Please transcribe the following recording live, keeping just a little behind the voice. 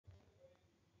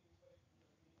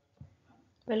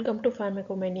Welcome to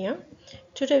Pharmacomania.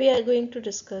 Today we are going to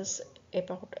discuss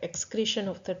about excretion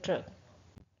of the drug.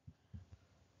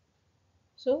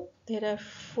 So there are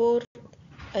four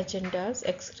agendas: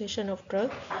 excretion of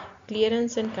drug,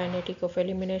 clearance and kinetic of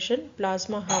elimination,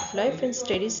 plasma half-life and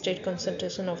steady state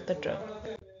concentration of the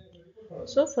drug.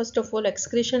 So first of all,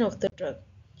 excretion of the drug.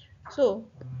 So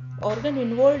organ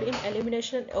involved in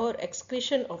elimination or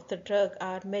excretion of the drug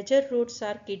are major routes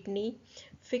are kidney,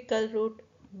 fecal route,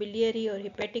 biliary or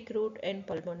hepatic route and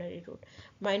pulmonary route.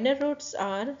 Minor routes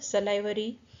are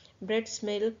salivary, breast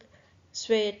milk,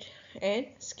 sweat and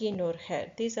skin or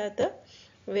hair. These are the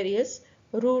various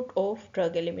route of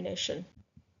drug elimination.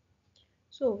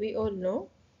 So we all know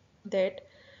that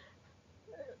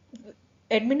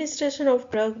administration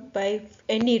of drug by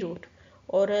any route,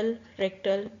 oral,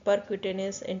 rectal,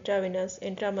 percutaneous, intravenous,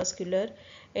 intramuscular,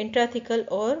 intrathecal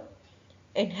or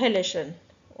inhalation,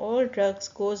 all drugs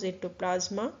goes into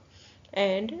plasma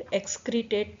and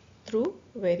excreted through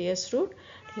various routes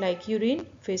like urine,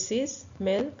 feces,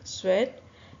 milk, sweat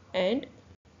and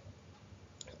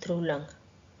through lung.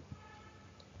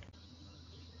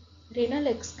 Renal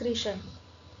excretion.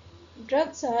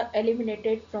 Drugs are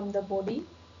eliminated from the body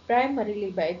primarily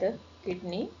by the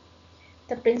kidney.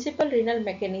 The principal renal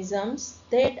mechanisms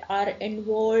that are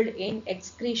involved in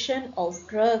excretion of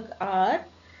drug are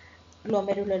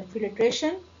glomerular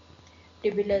filtration,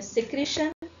 tubular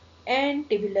secretion and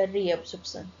tubular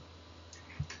reabsorption.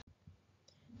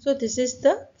 So this is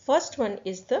the first one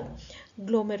is the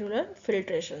glomerular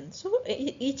filtration. So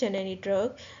each and any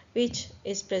drug which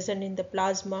is present in the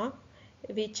plasma,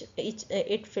 which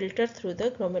it filter through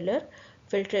the glomerular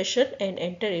filtration and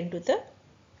enter into the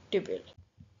tubule.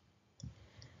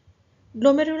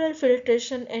 Glomerular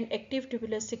filtration and active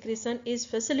tubular secretion is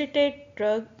facilitate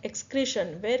drug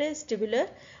excretion, whereas tubular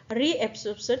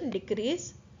reabsorption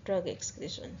decrease drug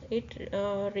excretion. It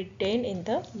retain in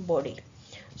the body.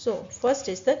 So first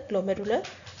is the glomerular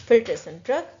filtration.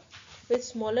 Drug with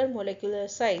smaller molecular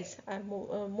size are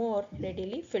more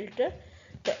readily filtered.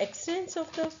 The extent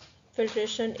of the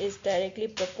filtration is directly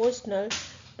proportional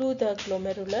to the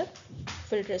glomerular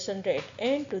filtration rate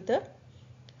and to the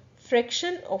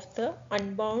fraction of the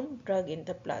unbound drug in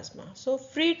the plasma. So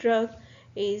free drug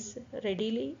is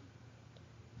readily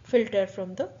filtered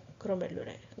from the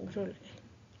glomeruli.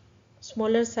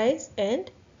 Smaller size and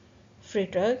free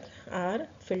drug are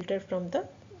filtered from the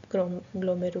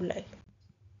glomeruli.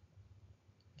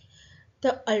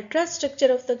 The ultrastructure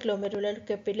of the glomerular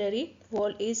capillary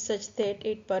wall is such that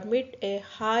it permits a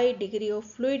high degree of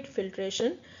fluid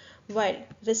filtration while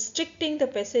restricting the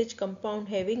passage compound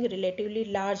having relatively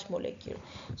large molecule.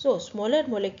 So smaller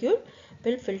molecule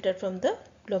will filter from the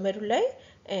glomeruli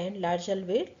and larger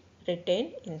will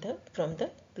retain from the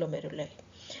glomeruli.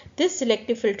 This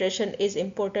selective filtration is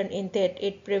important in that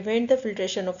it prevents the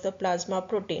filtration of the plasma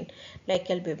protein like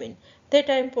albumin that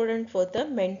are important for the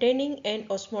maintaining an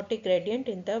osmotic gradient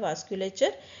in the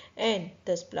vasculature and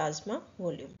thus plasma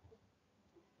volume.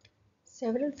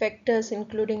 Several factors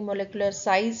including molecular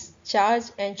size, charge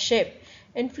and shape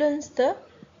influence the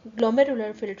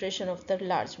glomerular filtration of the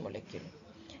large molecule.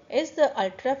 As the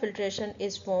ultrafiltration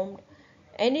is formed,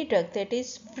 any drug that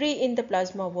is free in the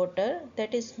plasma water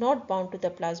that is not bound to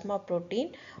the plasma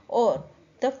protein or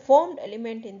the formed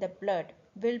element in the blood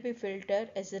will be filtered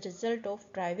as a result of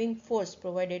driving force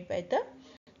provided by the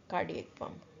cardiac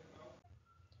pump.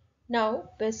 Now,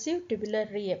 passive tubular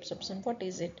reabsorption. What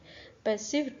is it?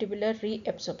 Passive tubular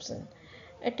reabsorption.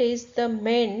 It is the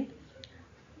main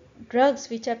drugs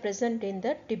which are present in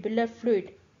the tubular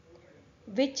fluid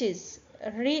which is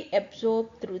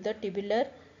reabsorbed through the tubular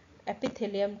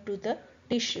epithelium to the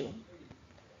tissue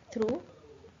through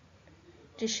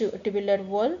tubular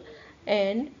wall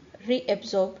and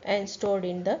reabsorbed and stored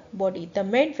in the body. The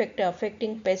main factor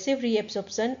affecting passive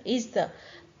reabsorption is the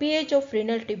pH of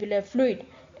renal tubular fluid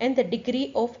and the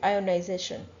degree of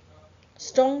ionization.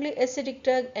 Strongly acidic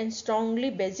drug and strongly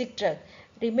basic drug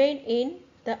remain in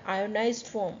the ionized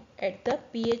form at the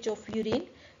pH of urine.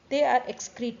 They are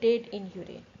excreted in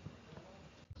urine.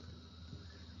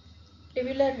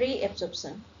 Tubular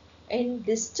reabsorption. In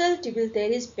distal tubule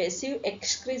there is passive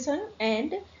excretion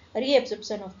and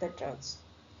reabsorption of the drugs.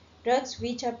 Drugs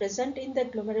which are present in the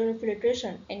glomerular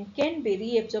filtration and can be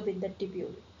reabsorbed in the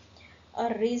tubule.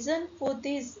 A reason for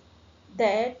this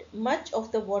that much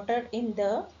of the water in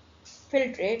the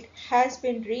filtrate has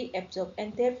been reabsorbed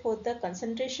and therefore the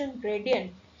concentration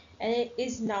gradient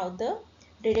is now the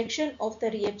direction of the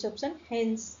reabsorption,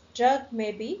 hence drug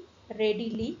may be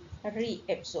readily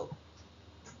reabsorbed.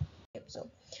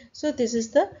 So this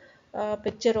is the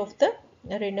picture of the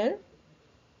renal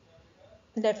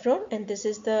nephron, and this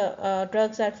is the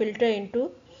drugs are filtered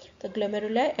into the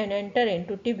glomeruli and enter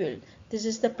into tubule. This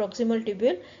is the proximal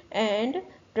tubule, and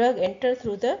drug enter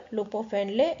through the loop of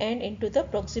Henle and into the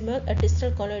proximal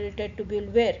distal convoluted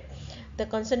tubule, where the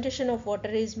concentration of water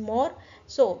is more,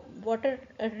 so water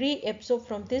reabsorb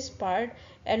from this part.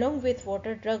 Along with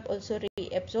water, drug also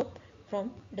reabsorb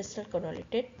from distal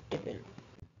convoluted tubule.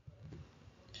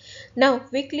 Now,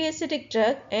 weakly acidic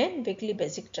drug and weakly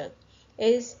basic drug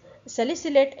is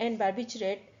salicylate and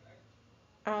barbiturate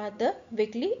are the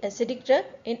weakly acidic drug.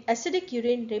 In acidic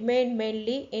urine remain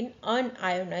mainly in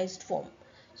unionized form.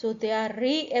 So they are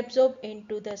reabsorbed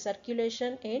into the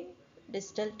circulation in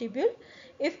distal tubule.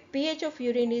 If pH of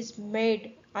urine is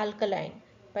made alkaline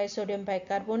by sodium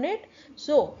bicarbonate,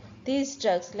 so these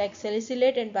drugs like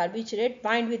salicylate and barbiturate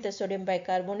bind with the sodium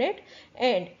bicarbonate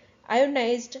and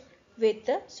ionized with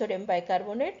the sodium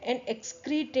bicarbonate and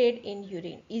excreted in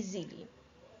urine easily.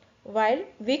 While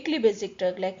weakly basic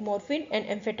drugs like morphine and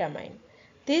amphetamine,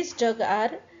 these drugs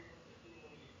are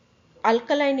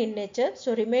alkaline in nature,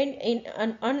 so remain in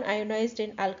unionized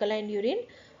in alkaline urine,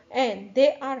 and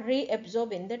they are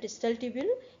reabsorbed in the distal tubule.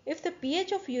 If the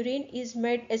pH of urine is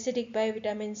made acidic by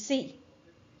vitamin C,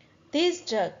 these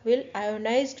drugs will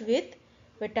ionized with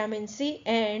vitamin C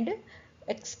and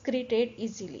excreted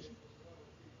easily.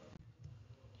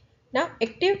 Now,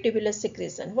 active tubular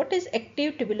secretion. What is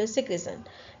active tubular secretion?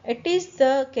 It is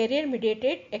the carrier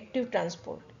mediated active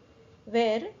transport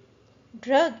where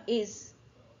drug is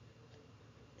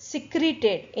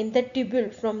secreted in the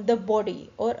tubule from the body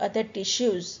or other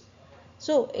tissues.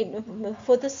 So,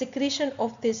 for the secretion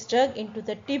of this drug into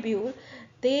the tubule,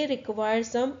 they require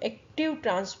some active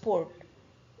transport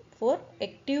for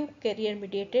active carrier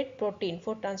mediated protein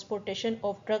for transportation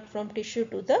of drug from tissue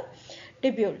to the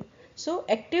tubule. So,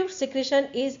 active secretion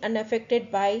is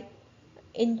unaffected by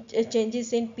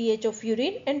changes in pH of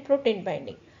urine and protein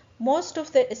binding. Most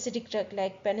of the acidic drugs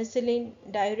like penicillin,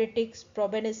 diuretics,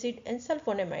 probenecid and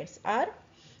sulfonamides are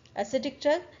acidic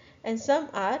drugs, and some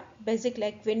are basic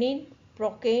like quinine,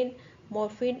 procaine,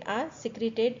 morphine are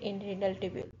secreted in renal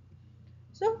tubule.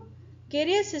 So,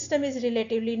 carrier system is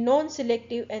relatively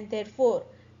non-selective, and therefore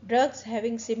drugs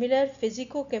having similar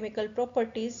physicochemical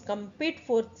properties compete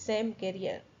for same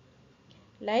carrier.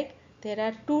 Like there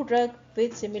are two drugs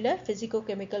with similar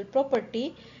physicochemical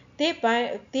property, they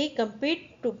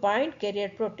compete to bind carrier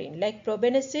protein like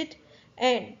probenecid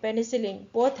and penicillin,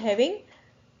 both having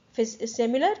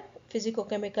similar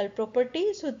physicochemical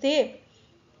property, so they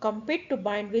compete to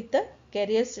bind with the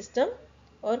carrier system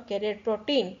or carrier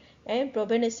protein, and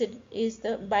probenecid is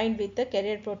the bind with the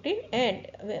carrier protein and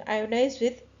ionize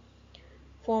with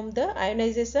form the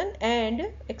ionization and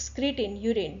excrete in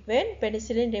urine when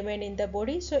penicillin remain in the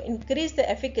body, so increase the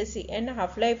efficacy and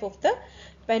half-life of the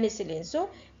penicillin. So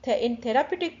in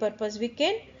therapeutic purpose we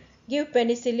can give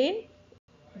penicillin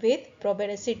with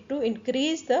probenecid to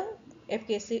increase the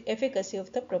efficacy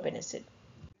of the probenecid.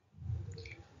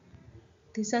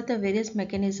 These are the various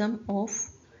mechanisms of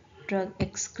drug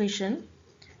excretion.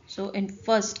 So in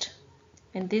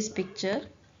this picture,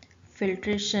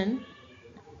 filtration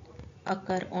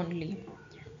occur only.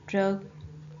 Drug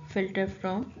filter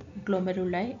from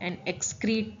glomeruli and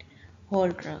excrete whole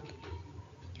drug.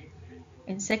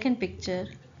 In second picture,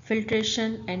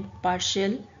 filtration and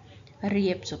partial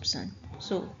reabsorption.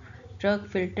 So drug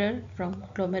filter from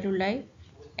glomeruli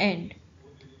and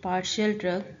partial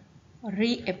drug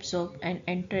reabsorb and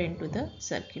enter into the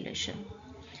circulation.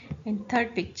 In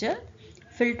third picture,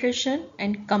 filtration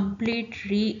and complete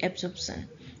reabsorption.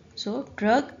 So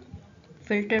drug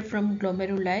filter from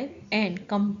glomeruli and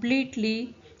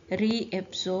completely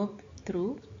reabsorb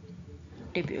through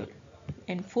tubule.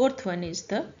 And fourth one is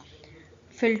the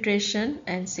filtration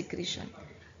and secretion.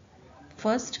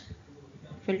 First,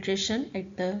 filtration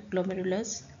at the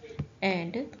glomerulus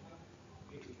and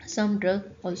some drug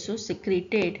also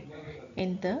secreted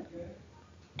in the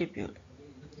tubule.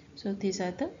 So these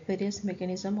are the various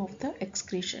mechanisms of the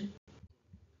excretion.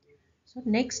 So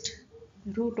next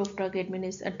route of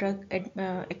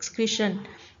excretion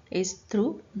is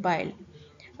through bile.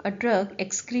 A drug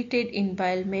excreted in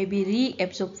bile may be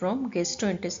reabsorbed from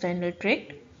gastrointestinal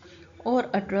tract, or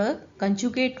a drug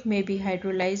conjugate may be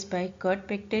hydrolyzed by gut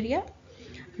bacteria,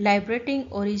 liberating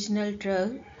original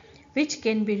drug which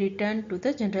can be returned to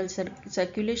the general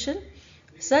circulation.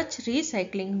 Such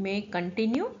recycling may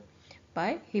continue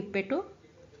by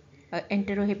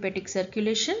enterohepatic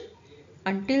circulation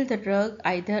until the drug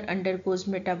either undergoes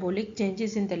metabolic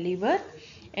changes in the liver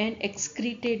and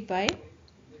excreted by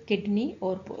kidney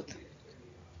or both.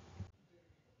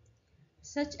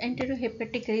 Such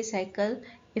enterohepatic recycle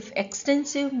If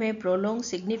extensive, may prolong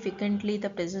significantly the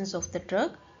presence of the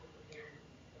drug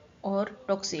or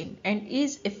toxin and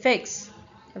is effects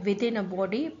within a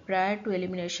body prior to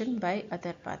elimination by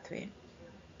other pathway.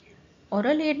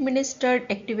 Orally administered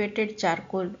activated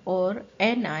charcoal or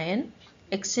anion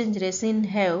exchange resin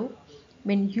have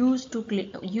been used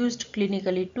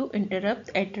clinically to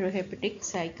interrupt enterohepatic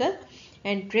cycle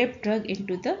and trap drug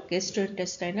into the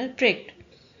gastrointestinal tract.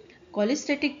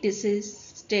 Cholestatic disease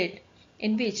state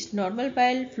in which normal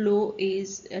bile flow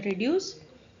is reduced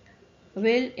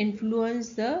will influence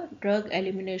the drug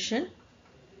elimination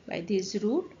by this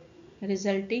route,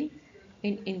 resulting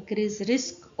in increased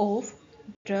risk of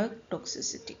drug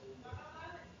toxicity.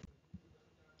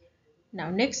 Now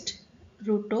next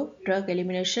route of drug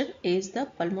elimination is the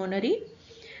pulmonary.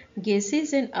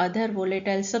 Gases and other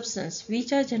volatile substances,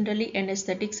 which are generally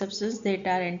anesthetic substances that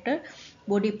are enter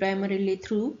body primarily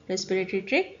through respiratory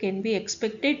tract, can be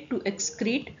expected to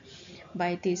excrete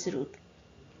by this route.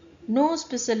 No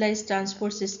specialized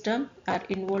transport system are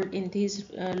involved in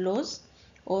these laws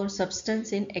or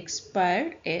substance in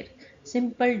expired air.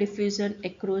 Simple diffusion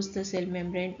across the cell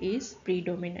membrane is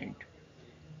predominant.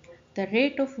 The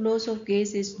rate of loss of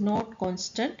gas is not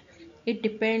constant. It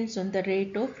depends on the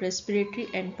rate of respiratory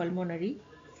and pulmonary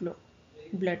flow,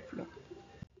 blood flow.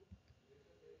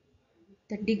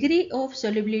 The degree of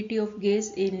solubility of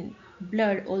gas in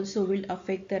blood also will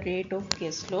affect the rate of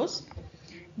gas loss.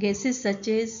 Gases such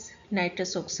as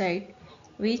nitrous oxide,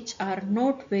 which are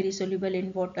not very soluble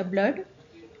in water blood,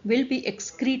 will be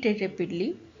excreted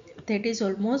rapidly. That is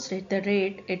almost at the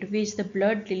rate at which the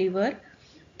blood delivers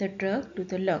the drug to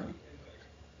the lung.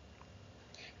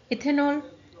 Ethanol,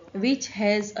 which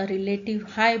has a relative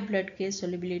high blood gas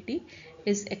solubility,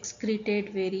 is excreted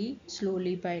very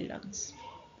slowly by lungs.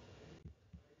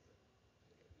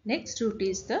 Next route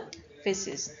is the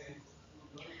feces.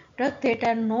 Drugs that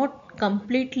are not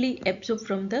completely absorbed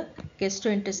from the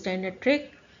gastrointestinal tract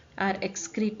are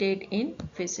excreted in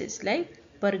feces, like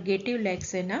purgative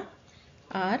laxana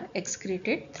are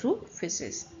excreted through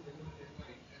feces.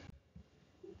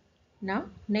 Now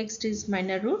next is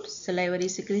minor route, salivary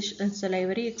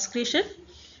excretion.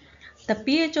 The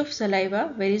pH of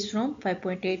saliva varies from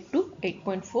 5.8 to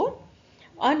 8.4.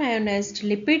 Unionized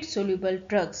lipid soluble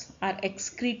drugs are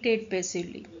excreted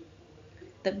passively.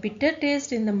 The bitter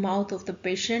taste in the mouth of the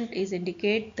patient is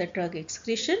indicate the drug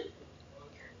excretion.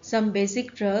 Some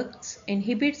basic drugs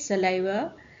inhibit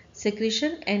saliva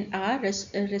secretion and are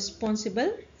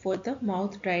responsible for the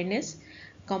mouth dryness.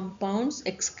 Compounds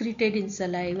excreted in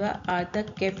saliva are the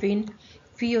caffeine,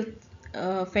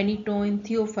 phenytoin,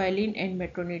 theophylline and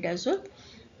metronidazole.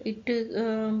 It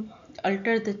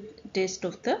alters the taste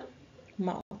of the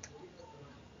mouth.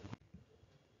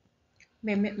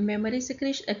 Mammary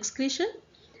excretion.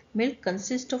 Milk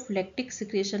consists of lactic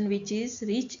secretion which is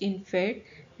rich in fat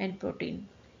and protein.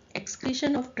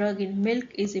 Excretion of drug in milk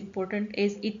is important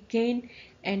as it gain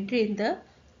entry in the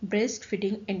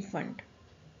breastfeeding infant.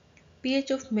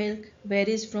 pH of milk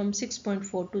varies from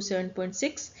 6.4 to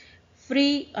 7.6.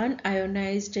 Free,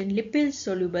 unionized and lipid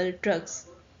soluble drugs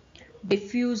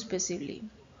diffuse passively.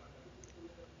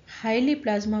 Highly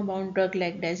plasma bound drug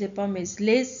like diazepam is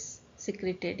less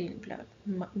secreted in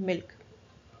milk.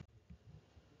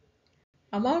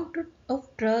 Amount of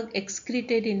drug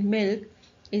excreted in milk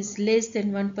is less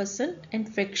than 1%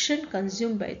 and fraction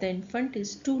consumed by the infant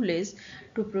is too less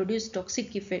to produce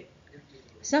toxic effect.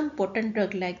 Some potent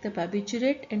drugs like the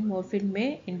barbiturate and morphine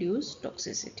may induce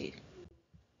toxicity.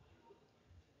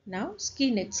 Now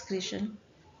skin excretion.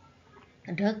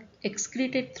 Drug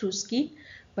excreted through skin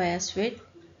via sweat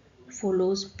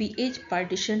follows pH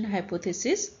partition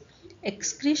hypothesis.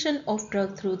 Excretion of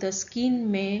drug through the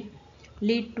skin may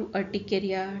lead to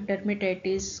urticaria,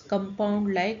 dermatitis,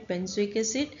 compound like benzoic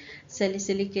acid,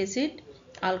 salicylic acid,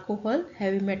 alcohol,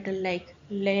 heavy metal like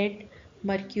lead,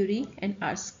 mercury and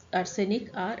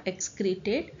arsenic are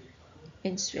excreted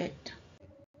in sweat.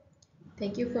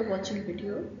 Thank you for watching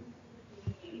video.